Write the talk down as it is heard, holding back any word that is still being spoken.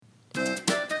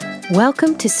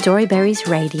Welcome to Storyberries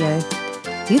Radio.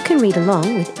 You can read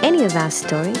along with any of our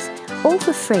stories, all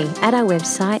for free at our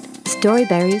website,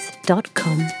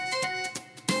 storyberries.com.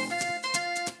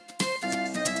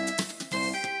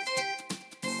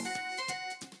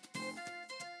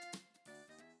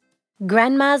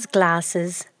 Grandma's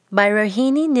Glasses by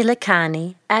Rohini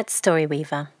Nilekani at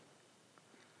Storyweaver.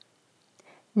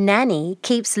 Nanny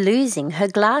keeps losing her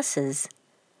glasses.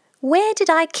 Where did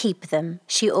I keep them?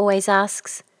 She always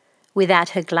asks. Without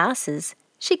her glasses,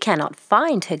 she cannot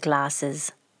find her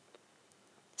glasses.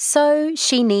 So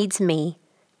she needs me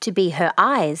to be her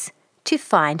eyes, to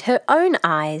find her own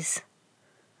eyes.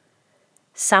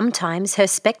 Sometimes her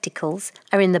spectacles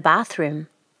are in the bathroom,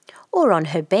 or on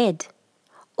her bed,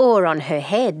 or on her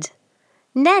head.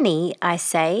 Nanny, I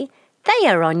say, they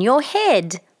are on your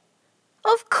head.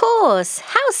 Of course,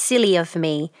 how silly of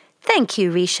me. Thank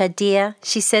you, Risha dear,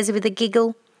 she says with a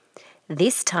giggle.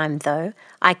 This time, though,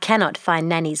 I cannot find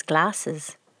Nanny's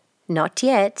glasses. Not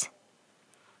yet.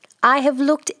 I have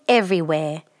looked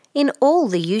everywhere, in all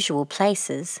the usual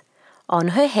places, on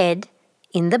her head,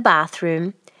 in the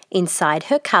bathroom, inside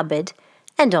her cupboard,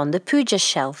 and on the puja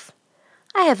shelf.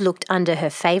 I have looked under her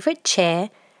favourite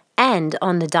chair and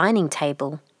on the dining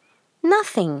table.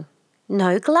 Nothing.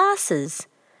 No glasses.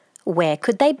 Where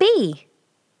could they be?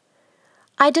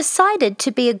 I decided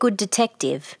to be a good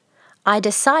detective. I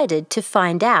decided to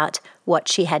find out what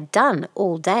she had done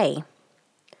all day.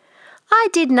 I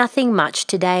did nothing much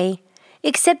today,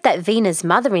 except that Veena's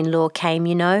mother-in-law came,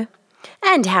 you know.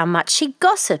 And how much she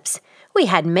gossips! We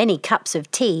had many cups of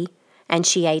tea, and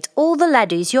she ate all the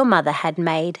laddus your mother had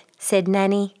made, said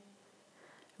Nanny.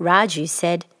 Raju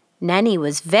said Nanny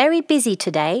was very busy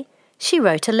today. She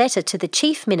wrote a letter to the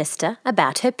Chief Minister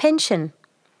about her pension.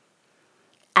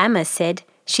 Amma said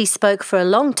she spoke for a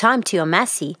long time to your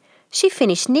Massie. She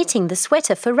finished knitting the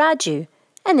sweater for Raju,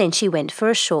 and then she went for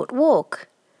a short walk.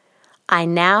 I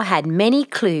now had many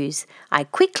clues. I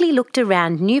quickly looked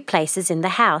around new places in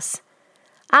the house.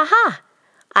 Aha!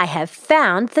 I have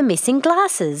found the missing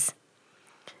glasses.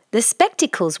 The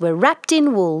spectacles were wrapped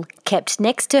in wool, kept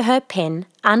next to her pen,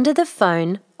 under the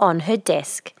phone, on her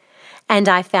desk. And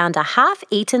I found a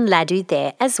half-eaten laddu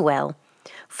there as well.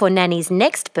 For Nanny's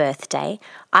next birthday,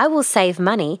 I will save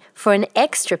money for an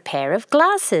extra pair of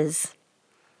glasses.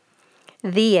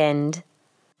 The end.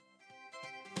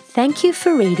 Thank you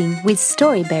for reading with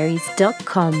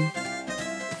Storyberries.com.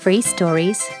 Free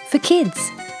stories for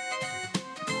kids.